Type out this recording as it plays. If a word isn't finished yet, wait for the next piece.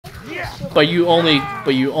But you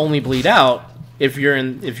only bleed out if you're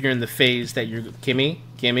in the phase that you're Kimmy.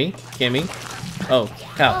 Oh,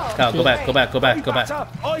 Cal, go back.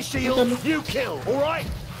 I shield, you kill, alright?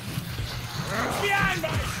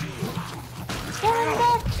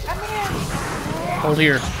 Hold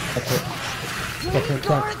here.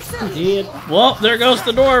 Idiot. Well, there goes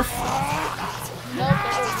the dwarf.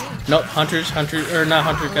 Nope, hunter, or not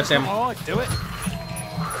hunter, goddamn. Oh, do it.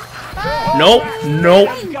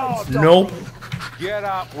 Nope. Get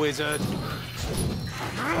up, wizard.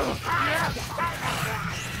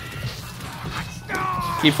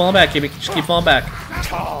 Keep falling back, Kimmy. Just keep falling back.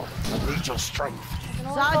 Carl, I need your strength.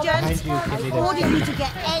 Sergeant, I order you to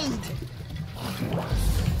get aid.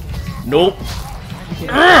 Nope.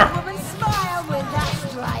 Woman, smile with that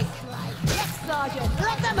strike. Yes, Sergeant,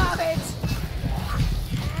 let them have it.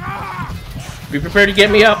 Be prepared to get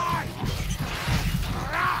me up.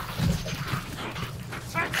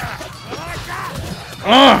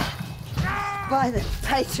 By the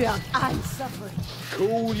patriarch, I'm suffering.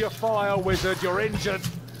 Cool your fire, wizard. You're injured.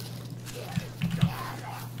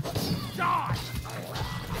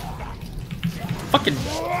 Fucking.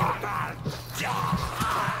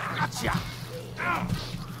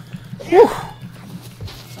 Whew.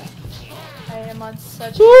 I am on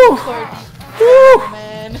such Woo. a cord. Woo.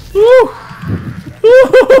 Man. Woo.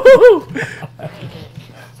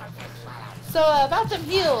 So about some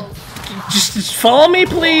heals. Just follow me,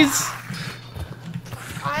 please.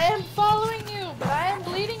 I am following you, but I am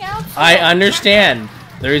bleeding out. I understand.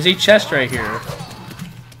 There is a chest right here.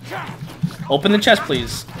 Open the chest,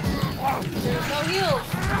 please. There's no heals.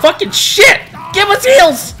 Fucking shit! Give us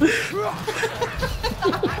heals! Fine.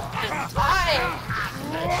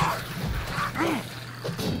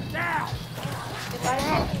 If I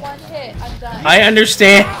have one hit, I'm done. I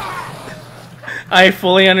understand. I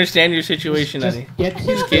fully understand your situation, Just Eddie. get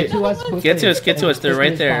to us. Quickly. Get to us. They're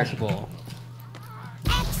right As there. possible.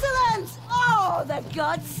 Excellent! Oh, the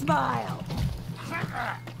gods smile.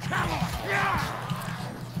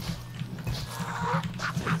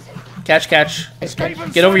 Catch.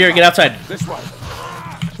 Get over here. Get outside. This way.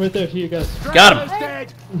 It's right there. Here you go. Got him.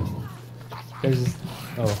 Dead. There's this.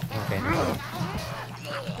 Oh, okay.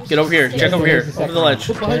 Get over here. Check over here. Over the ledge.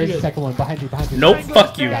 There's the second one behind you. Nope.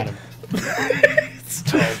 Fuck you. Got him.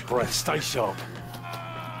 Charles breath. Stay sharp.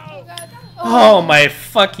 Oh my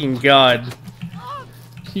fucking god.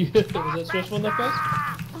 Was that stressful enough, guys?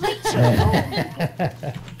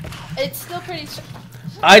 It's still pretty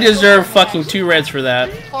I deserve fucking 2 reds for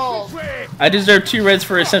that. cold. I deserve 2 reds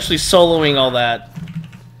for essentially soloing all that.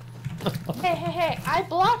 Hey, I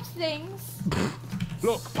blocked things.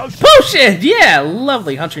 Look, potion. Potion! Yeah,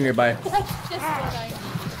 lovely. Hunter nearby. That's just what I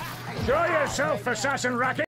Show yourself, assassin racket.